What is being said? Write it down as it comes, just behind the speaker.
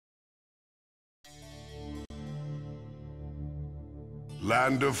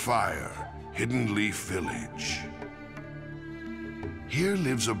Land of Fire, Hidden Leaf Village. Here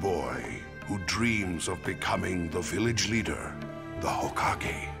lives a boy who dreams of becoming the village leader, the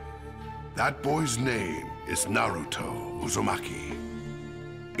Hokage. That boy's name is Naruto Uzumaki.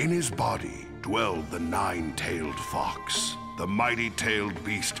 In his body dwelled the nine-tailed fox, the mighty-tailed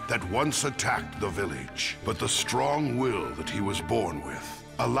beast that once attacked the village. But the strong will that he was born with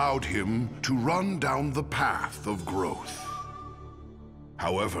allowed him to run down the path of growth.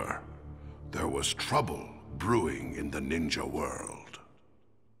 However, there was trouble brewing in the ninja world.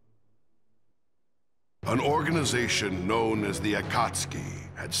 An organization known as the Akatsuki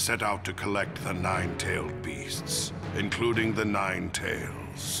had set out to collect the nine-tailed beasts, including the Nine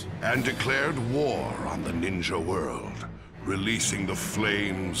Tails, and declared war on the ninja world, releasing the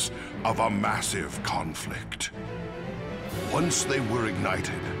flames of a massive conflict. Once they were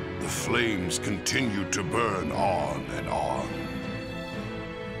ignited, the flames continued to burn on and on.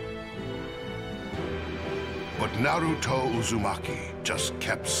 But Naruto Uzumaki just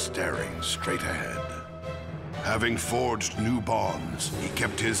kept staring straight ahead. Having forged new bonds, he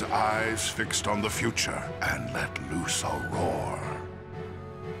kept his eyes fixed on the future and let loose a roar.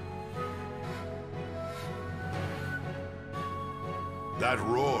 That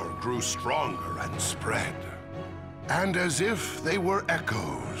roar grew stronger and spread. And as if they were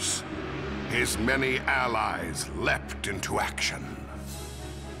echoes, his many allies leapt into action.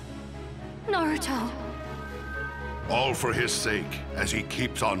 Naruto! All for his sake as he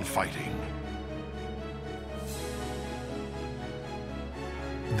keeps on fighting.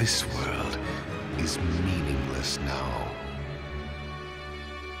 This world is meaningless now.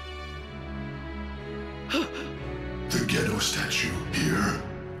 The Ghetto statue here?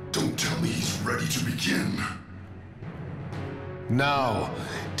 Don't tell me he's ready to begin. Now,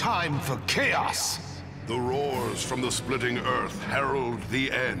 time for chaos! The roars from the splitting earth herald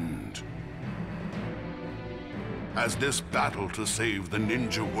the end. As this battle to save the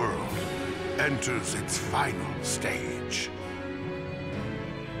ninja world enters its final stage.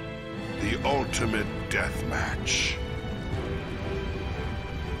 The ultimate death match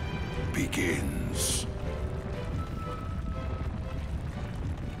begins.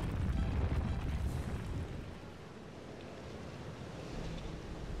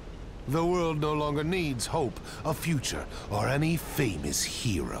 The world no longer needs hope, a future, or any famous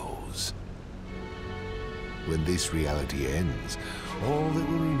heroes. When this reality ends, all that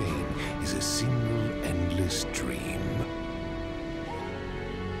will remain is a single endless dream.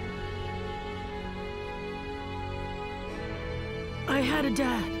 I had a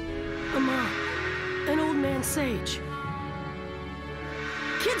dad, a mom, an old man sage.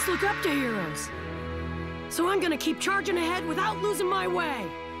 Kids look up to heroes. So I'm gonna keep charging ahead without losing my way.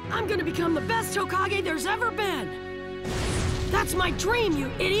 I'm gonna become the best Hokage there's ever been. That's my dream,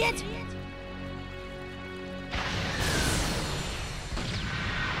 you idiot!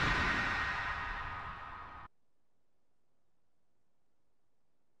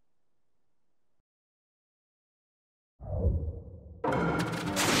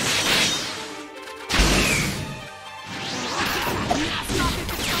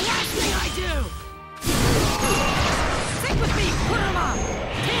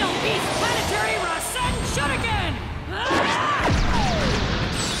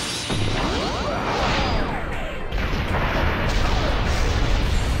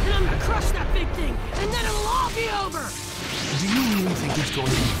 Do you really think it's going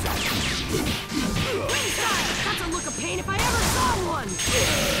to be that easy? Ringside! That's a look of pain if I ever saw one!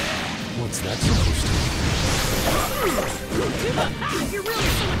 What's that supposed to If you're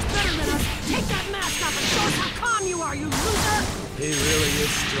really so much better than us, take that mask off and show us how calm you are, you loser! He really is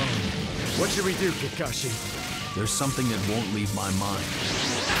strong. What should we do, Kakashi? There's something that won't leave my mind.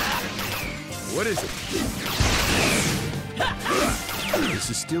 What is it? This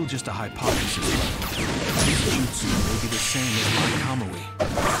is still just a hypothesis. This jutsu may be the same as my Kamui.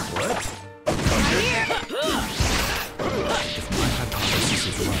 What? If my hypothesis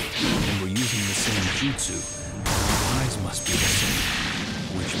is right, and we're using the same jutsu, our eyes must be the same.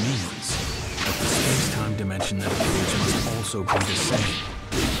 Which means that the space-time dimension that appears must also be the same.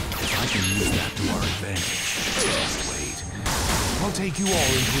 If I can use that to our advantage. Just wait. I'll take you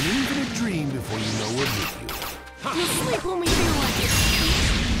all into an infinite dream before you know we're with you. We'll sleep when we feel like it.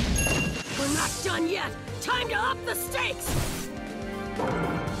 We're not done yet. Time to up the stakes.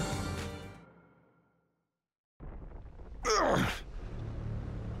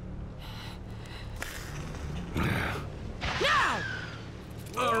 Now!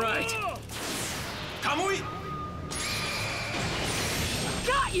 All right. Kamui!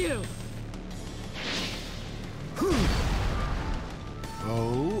 Got you!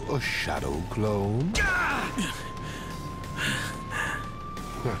 Oh, a shadow clone?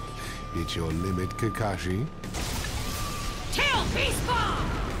 It's your limit, Kakashi. Tail Beast Bomb!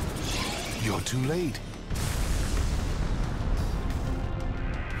 You're too late.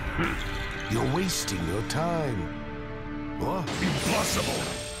 You're wasting your time. What?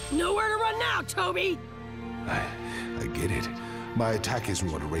 Impossible! Nowhere to run now, Toby! I get it. My attack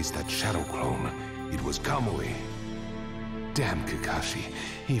isn't what erased that shadow clone. It was Kamui. Damn Kakashi.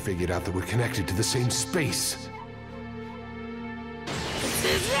 He figured out that we're connected to the same space. This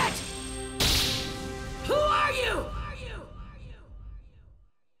is it! Who are you?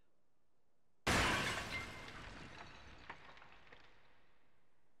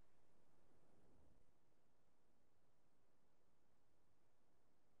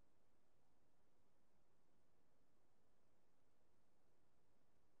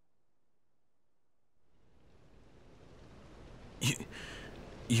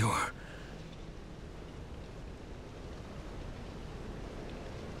 You're...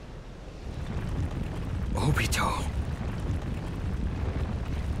 Obito.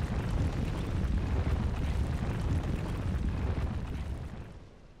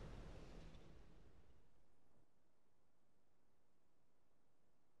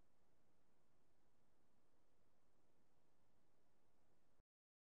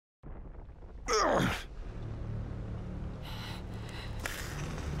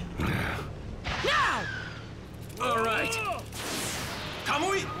 Now! All right.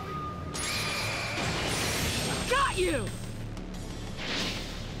 Kamui! Got you!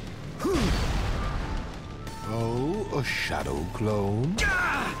 Oh, a shadow clone?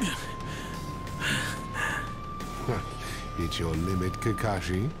 It's your limit,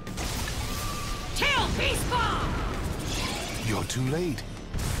 Kakashi. Tail Beast Bomb! You're too late.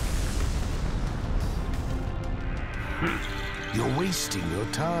 You're wasting your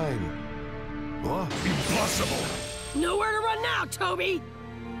time. What? Impossible! Nowhere to run now, Toby!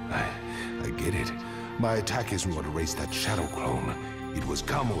 I get it. My attack isn't what erased that shadow clone. It was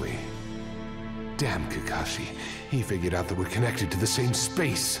Kamui. Damn Kakashi. He figured out that we're connected to the same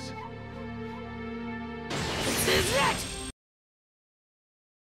space. This is it!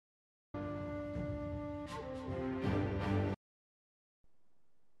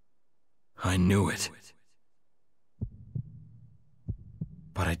 I knew it.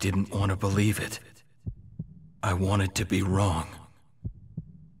 But I didn't want to believe it. I wanted to be wrong.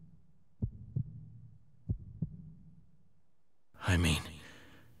 I mean,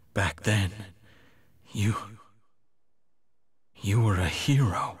 back then, you were a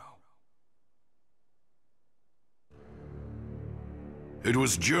hero. It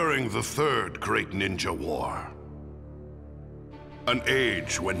was during the Third Great Ninja War. An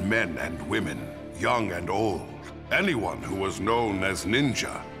age when men and women, young and old, anyone who was known as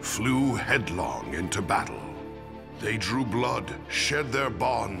ninja, flew headlong into battle. They drew blood, shed their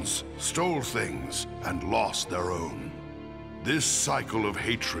bonds, stole things, and lost their own. This cycle of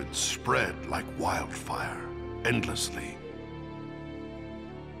hatred spread like wildfire, endlessly.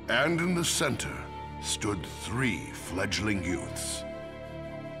 And in the center stood 3 fledgling youths.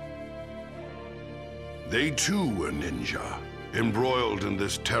 They too were ninja, embroiled in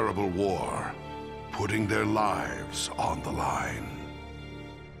this terrible war, putting their lives on the line.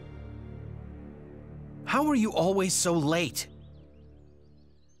 How are you always so late?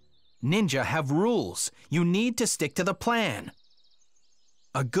 Ninja have rules. You need to stick to the plan.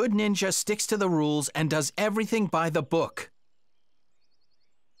 A good ninja sticks to the rules and does everything by the book.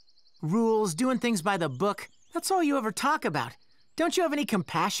 Rules, doing things by the book, that's all you ever talk about. Don't you have any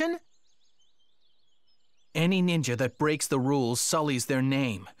compassion? Any ninja that breaks the rules sullies their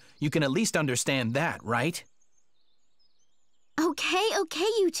name. You can at least understand that, right? Okay,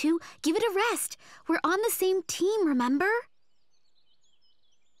 you two. Give it a rest. We're on the same team, remember?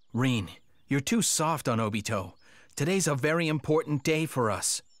 Rin, you're too soft on Obito. Today's a very important day for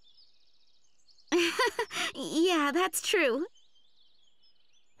us. Yeah, that's true.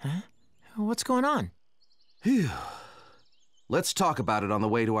 Huh? What's going on? Phew. Let's talk about it on the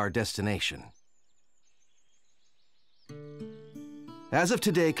way to our destination. As of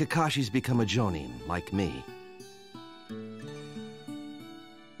today, Kakashi's become a Jonin, like me.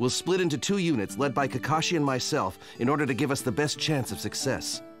 We'll split into 2 units led by Kakashi and myself in order to give us the best chance of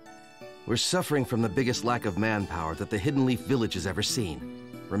success. We're suffering from the biggest lack of manpower that the Hidden Leaf Village has ever seen.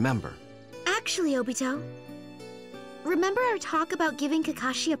 Remember. Actually, Obito, remember our talk about giving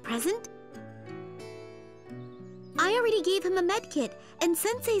Kakashi a present? I already gave him a medkit, and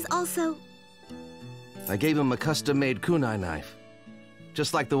Sensei's also... I gave him a custom-made kunai knife,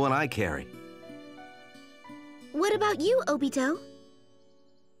 just like the one I carry. What about you, Obito?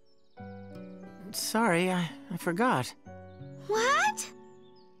 sorry, I forgot. What?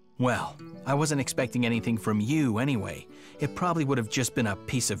 Well, I wasn't expecting anything from you anyway. It probably would have just been a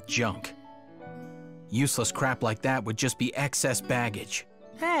piece of junk. Useless crap like that would just be excess baggage.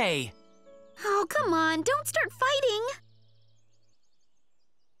 Hey! Oh, come on, don't start fighting!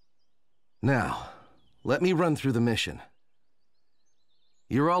 Now, let me run through the mission.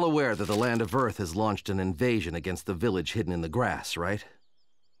 You're all aware that the Land of Earth has launched an invasion against the village hidden in the grass, right?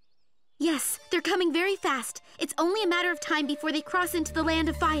 Yes, they're coming very fast. It's only a matter of time before they cross into the Land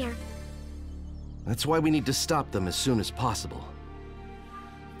of Fire. That's why we need to stop them as soon as possible.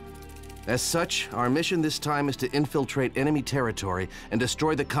 As such, our mission this time is to infiltrate enemy territory and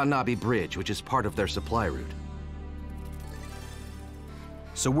destroy the Kanabi Bridge, which is part of their supply route.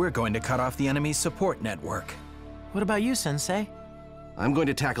 So we're going to cut off the enemy's support network. What about you, Sensei? I'm going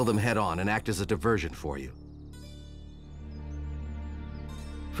to tackle them head-on and act as a diversion for you.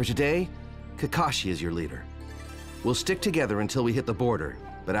 For today, Kakashi is your leader. We'll stick together until we hit the border,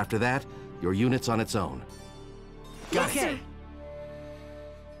 but after that, your unit's on its own. Got it.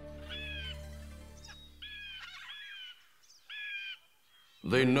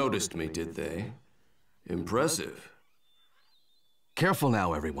 They noticed me, did they? Impressive. Careful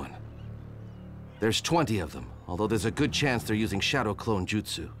now, everyone. There's 20 of them, although there's a good chance they're using Shadow Clone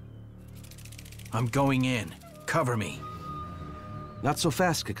Jutsu. I'm going in. Cover me. Not so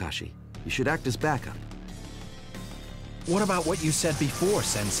fast, Kakashi. You should act as backup. What about what you said before,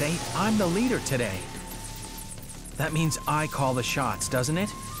 Sensei? I'm the leader today. That means I call the shots, doesn't it?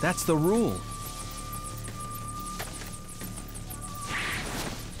 That's the rule.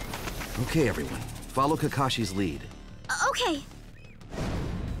 Okay, everyone. Follow Kakashi's lead. Okay.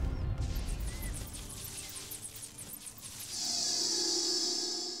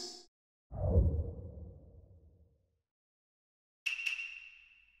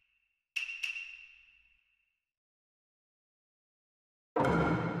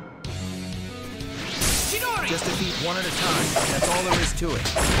 Just defeat one at a time. That's all there is to it.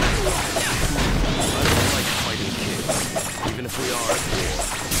 I don't like fighting kids. Even if we are at war,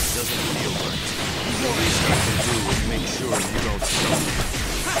 it doesn't feel right. The least I can do is make sure you don't suffer.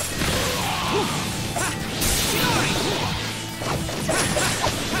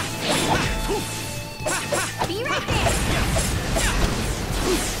 Be right there!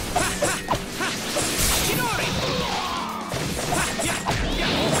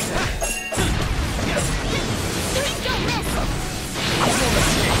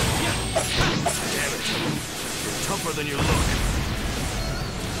 Damn it. You're tougher than you look.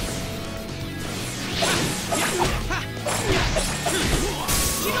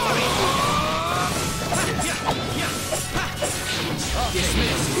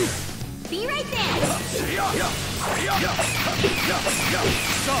 Be right there!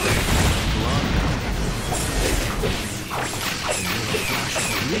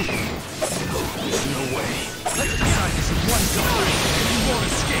 There's no way. Let's decide this in one go. You won't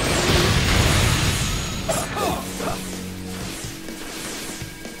escape.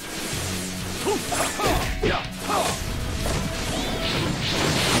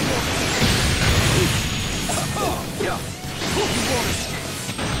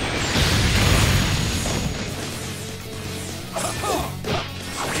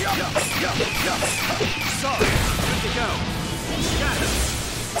 Good to go. Got it.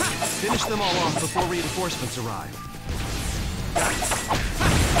 Finish them all off before reinforcements arrive.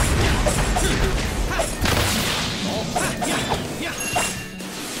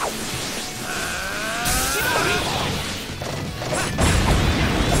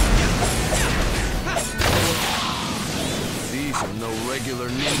 These are no regular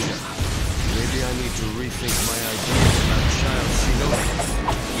ninja. Maybe I need to rethink my ideas about child shinobi.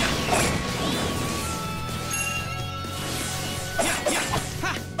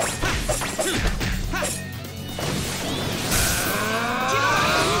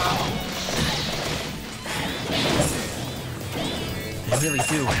 They really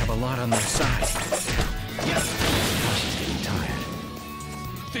do have a lot on their side. She's getting tired.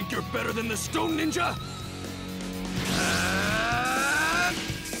 Think you're better than the Stone Ninja?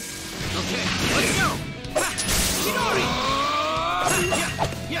 Okay, let's go! Shinori!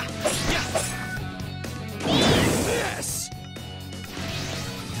 This!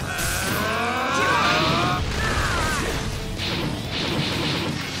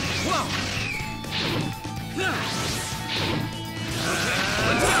 Whoa!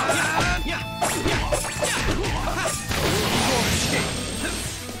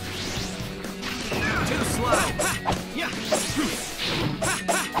 Too slow!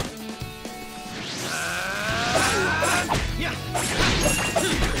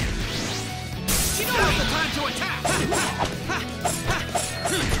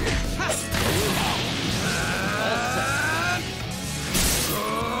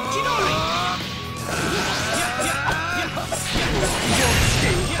 That's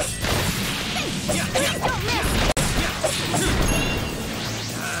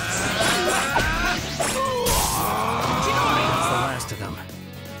the last of them.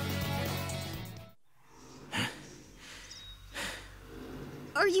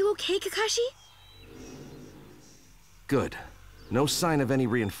 Are you okay, Kakashi? Good. No sign of any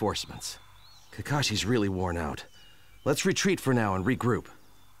reinforcements. Kakashi's really worn out. Let's retreat for now and regroup.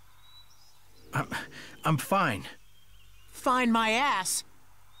 I'm fine. Fine my ass.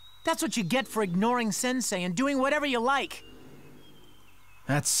 That's what you get for ignoring Sensei and doing whatever you like.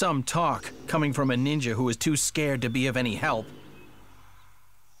 That's some talk, coming from a ninja who is too scared to be of any help.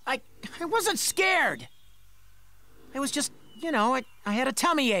 I wasn't scared. I was just, you know, I had a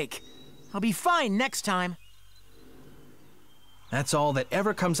tummy ache. I'll be fine next time. That's all that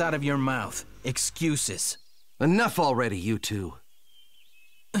ever comes out of your mouth. Excuses. Enough already, you two.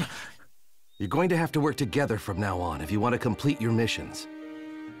 You're going to have to work together from now on if you want to complete your missions.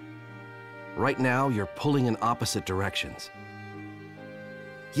 Right now, you're pulling in opposite directions.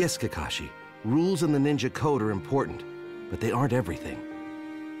 Yes, Kakashi, rules in the ninja code are important, but they aren't everything.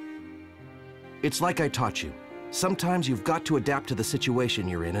 It's like I taught you. Sometimes you've got to adapt to the situation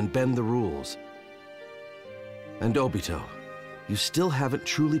you're in and bend the rules. And Obito, you still haven't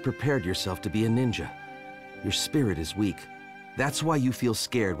truly prepared yourself to be a ninja. Your spirit is weak. That's why you feel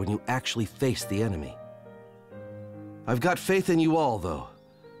scared when you actually face the enemy. I've got faith in you all, though.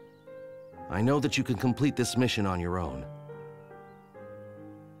 I know that you can complete this mission on your own.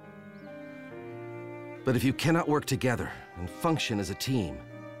 But if you cannot work together and function as a team,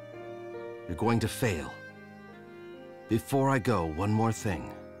 you're going to fail. Before I go, one more thing.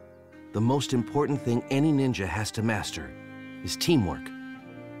 The most important thing any ninja has to master is teamwork.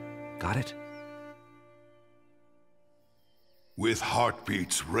 Got it? With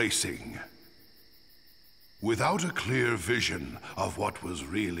heartbeats racing, without a clear vision of what was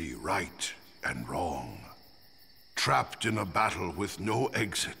really right and wrong, trapped in a battle with no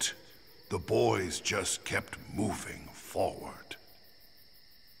exit, the boys just kept moving forward,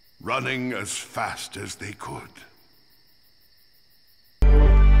 running as fast as they could.